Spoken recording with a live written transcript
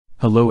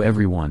Hello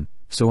everyone,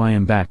 so I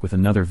am back with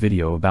another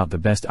video about the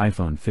best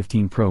iPhone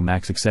 15 Pro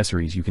Max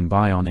accessories you can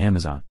buy on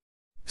Amazon.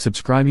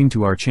 Subscribing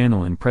to our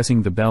channel and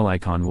pressing the bell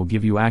icon will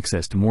give you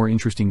access to more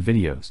interesting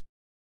videos.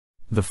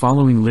 The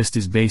following list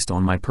is based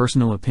on my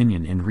personal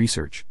opinion and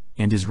research,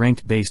 and is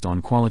ranked based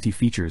on quality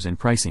features and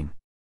pricing.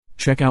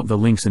 Check out the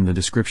links in the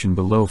description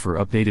below for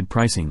updated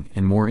pricing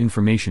and more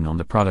information on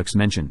the products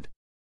mentioned.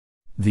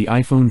 The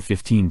iPhone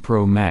 15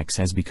 Pro Max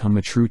has become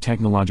a true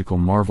technological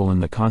marvel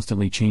in the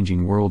constantly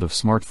changing world of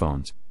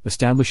smartphones,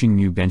 establishing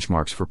new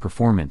benchmarks for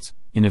performance,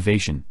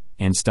 innovation,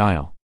 and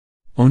style.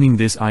 Owning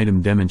this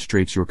item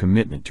demonstrates your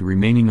commitment to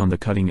remaining on the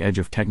cutting edge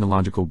of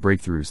technological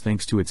breakthroughs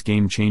thanks to its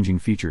game-changing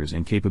features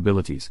and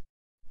capabilities.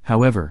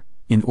 However,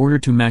 in order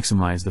to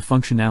maximize the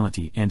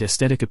functionality and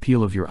aesthetic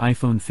appeal of your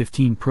iPhone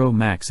 15 Pro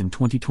Max in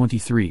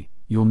 2023,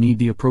 you'll need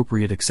the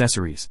appropriate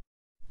accessories.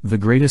 The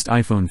greatest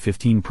iPhone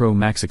 15 Pro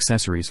Max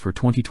accessories for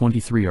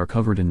 2023 are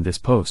covered in this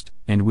post,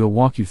 and we'll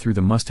walk you through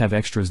the must-have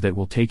extras that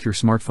will take your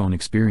smartphone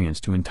experience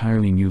to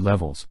entirely new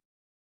levels.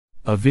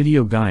 A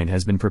video guide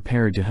has been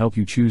prepared to help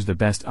you choose the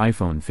best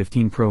iPhone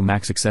 15 Pro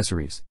Max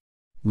accessories.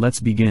 Let's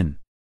begin.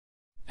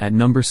 At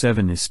number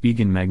 7 is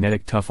Spigen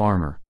Magnetic Tough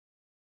Armor.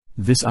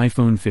 This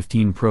iPhone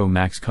 15 Pro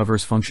Max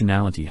cover's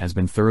functionality has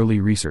been thoroughly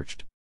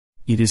researched.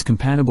 It is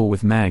compatible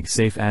with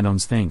MagSafe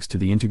add-ons thanks to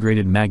the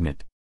integrated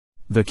magnet.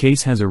 The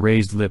case has a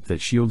raised lip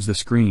that shields the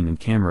screen and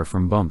camera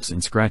from bumps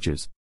and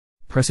scratches.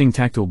 Pressing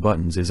tactile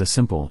buttons is a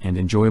simple and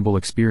enjoyable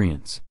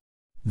experience.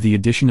 The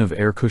addition of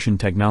air cushion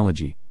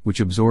technology, which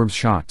absorbs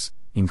shocks,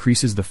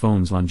 increases the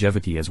phone's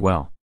longevity as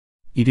well.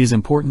 It is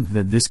important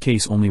that this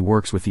case only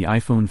works with the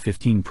iPhone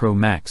 15 Pro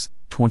Max,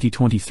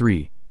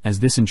 2023, as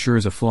this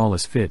ensures a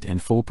flawless fit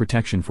and full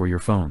protection for your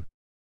phone.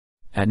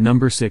 At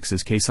number 6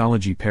 is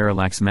Caseology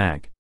Parallax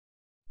Mag.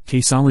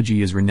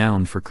 Caseology is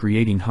renowned for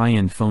creating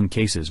high-end phone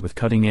cases with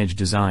cutting-edge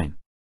design.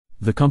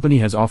 The company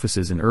has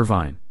offices in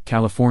Irvine,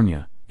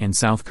 California, and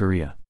South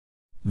Korea.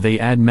 They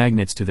add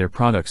magnets to their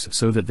products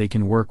so that they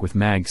can work with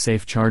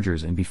MagSafe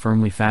chargers and be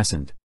firmly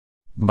fastened.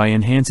 By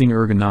enhancing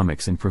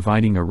ergonomics and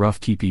providing a rough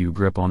TPU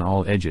grip on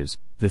all edges,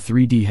 the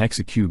 3D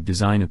hexacube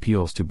design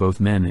appeals to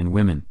both men and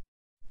women.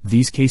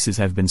 These cases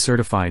have been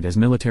certified as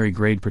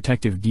military-grade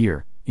protective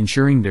gear,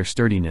 ensuring their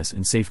sturdiness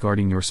and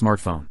safeguarding your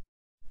smartphone.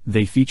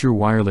 They feature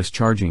wireless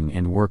charging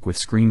and work with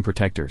screen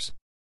protectors.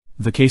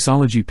 The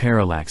Caseology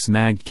Parallax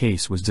Mag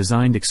case was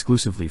designed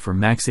exclusively for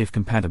MagSafe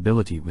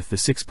compatibility with the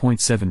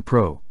 6.7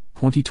 Pro,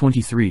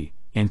 2023,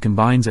 and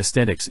combines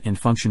aesthetics and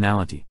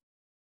functionality.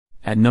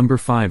 At number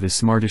 5 is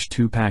Smartish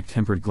 2-Pack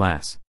Tempered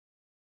Glass.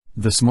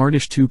 The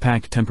Smartish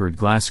 2-Pack Tempered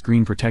Glass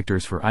screen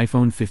protectors for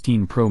iPhone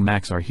 15 Pro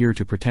Max are here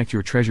to protect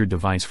your treasured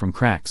device from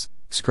cracks,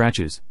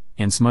 scratches,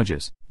 and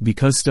smudges.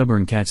 Because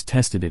stubborn cats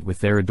tested it with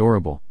their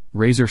adorable,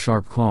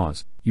 razor-sharp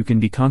claws, you can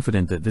be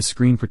confident that this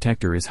screen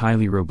protector is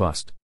highly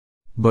robust.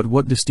 But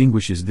what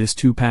distinguishes this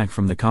 2-pack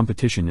from the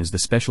competition is the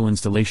special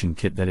installation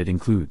kit that it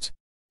includes.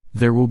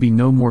 There will be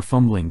no more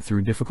fumbling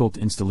through difficult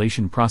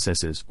installation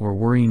processes or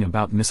worrying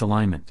about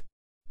misalignment.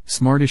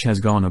 Smartish has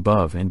gone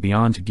above and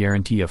beyond to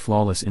guarantee a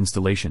flawless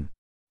installation.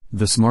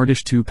 The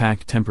Smartish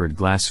 2-pack tempered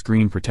glass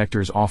screen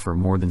protectors offer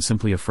more than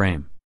simply a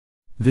frame.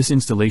 This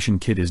installation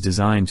kit is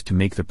designed to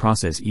make the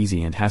process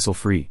easy and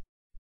hassle-free.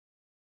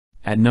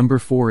 At number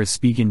 4 is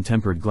Spigen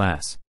Tempered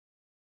Glass.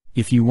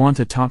 If you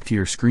want a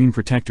top-tier screen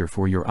protector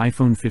for your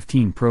iPhone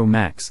 15 Pro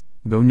Max,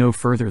 go no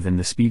further than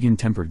the Spigen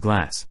Tempered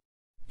Glass.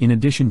 In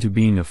addition to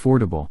being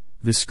affordable,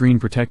 this screen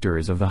protector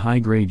is of the high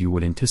grade you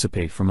would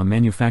anticipate from a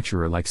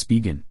manufacturer like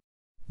Spigen.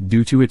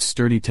 Due to its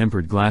sturdy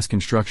tempered glass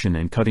construction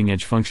and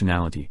cutting-edge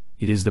functionality,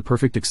 it is the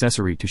perfect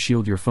accessory to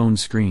shield your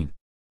phone's screen.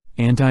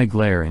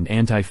 Anti-glare and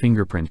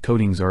anti-fingerprint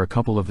coatings are a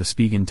couple of the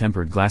Spigen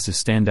Tempered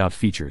Glass's standout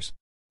features.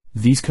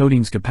 These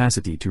coatings'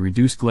 capacity to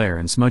reduce glare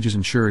and smudges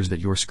ensures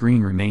that your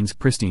screen remains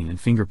pristine and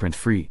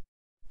fingerprint-free.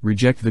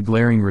 Reject the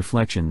glaring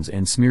reflections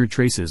and smeared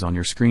traces on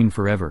your screen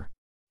forever.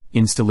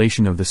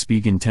 Installation of the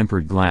Spigen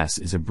Tempered Glass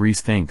is a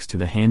breeze thanks to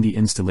the handy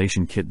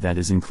installation kit that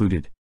is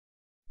included.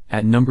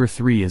 At number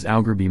 3 is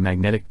Algerby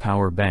Magnetic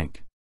Power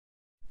Bank.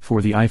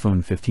 For the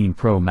iPhone 15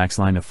 Pro Max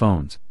line of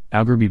phones,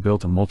 Algerby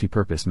built a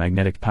multi-purpose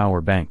magnetic power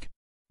bank.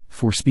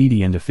 For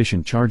speedy and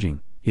efficient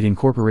charging, it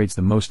incorporates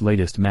the most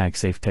latest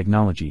MagSafe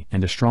technology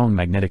and a strong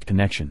magnetic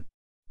connection.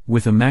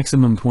 With a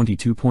maximum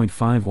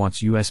 22.5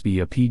 watts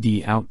USB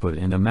PD output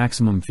and a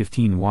maximum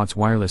 15 watts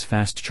wireless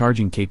fast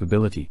charging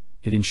capability,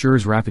 it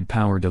ensures rapid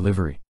power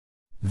delivery.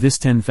 This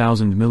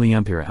 10,000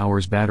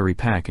 mAh battery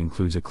pack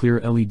includes a clear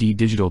LED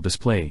digital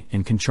display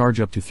and can charge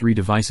up to 3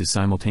 devices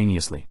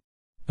simultaneously.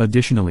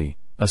 Additionally,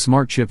 a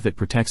smart chip that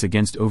protects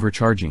against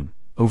overcharging,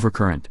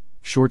 overcurrent,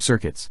 short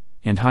circuits,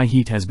 and high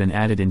heat has been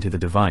added into the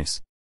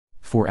device.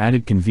 For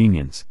added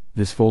convenience,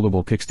 this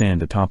foldable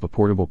kickstand atop a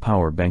portable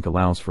power bank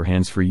allows for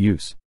hands-free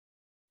use.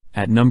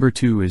 At number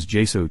 2 is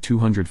JSO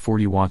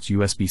 240 watts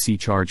USB-C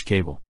charge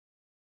cable.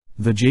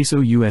 The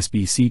JSO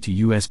USB-C to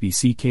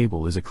USB-C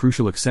cable is a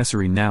crucial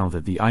accessory now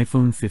that the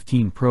iPhone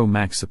 15 Pro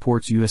Max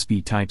supports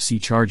USB Type-C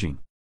charging.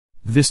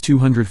 This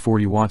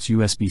 240 watts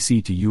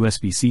USB-C to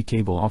USB-C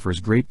cable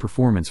offers great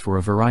performance for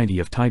a variety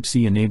of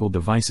Type-C enabled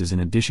devices in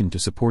addition to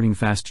supporting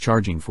fast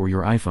charging for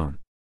your iPhone.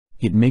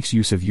 It makes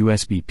use of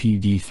USB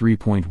PD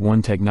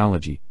 3.1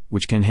 technology,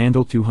 which can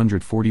handle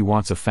 240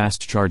 watts of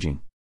fast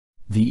charging.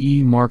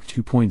 The eMark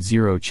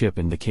 2.0 chip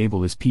in the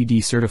cable is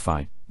PD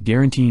certified,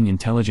 guaranteeing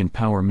intelligent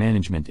power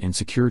management and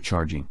secure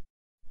charging.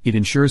 It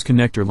ensures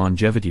connector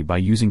longevity by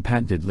using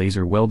patented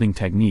laser welding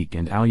technique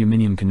and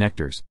aluminum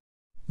connectors.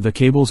 The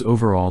cable's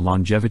overall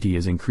longevity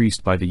is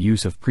increased by the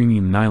use of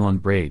premium nylon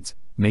braids,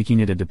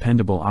 making it a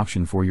dependable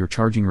option for your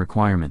charging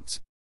requirements.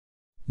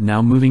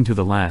 Now moving to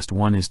the last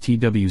one is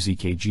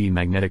TWZKG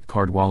magnetic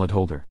card wallet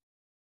holder.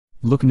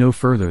 Look no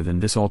further than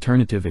this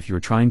alternative if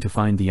you're trying to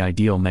find the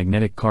ideal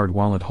magnetic card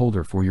wallet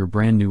holder for your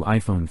brand new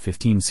iPhone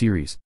 15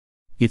 series.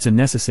 It's a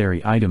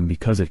necessary item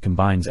because it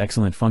combines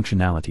excellent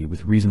functionality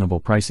with reasonable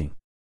pricing.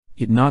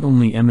 It not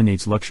only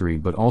emanates luxury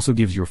but also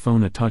gives your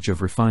phone a touch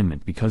of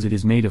refinement because it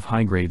is made of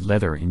high-grade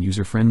leather and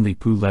user-friendly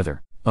PU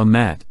leather. A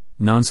matte,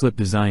 non-slip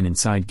design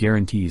inside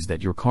guarantees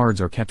that your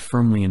cards are kept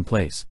firmly in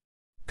place.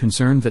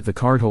 Concerned that the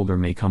card holder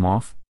may come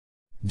off?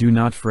 Do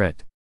not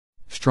fret.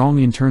 Strong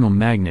internal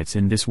magnets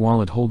in this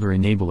wallet holder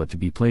enable it to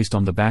be placed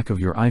on the back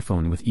of your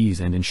iPhone with ease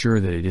and ensure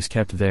that it is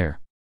kept there.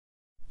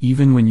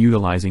 Even when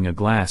utilizing a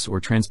glass or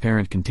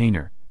transparent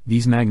container,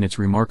 these magnets'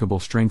 remarkable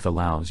strength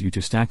allows you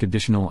to stack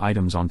additional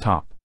items on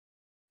top.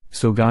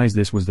 So guys,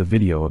 this was the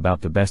video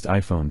about the best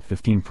iPhone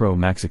 15 Pro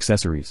Max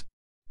accessories.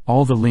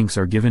 All the links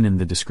are given in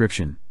the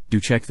description, do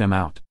check them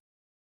out.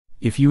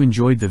 If you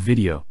enjoyed the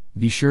video,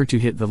 be sure to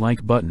hit the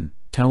like button,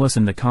 tell us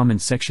in the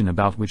comments section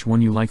about which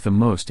one you like the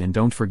most and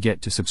don't forget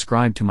to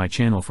subscribe to my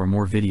channel for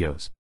more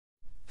videos.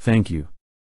 Thank you.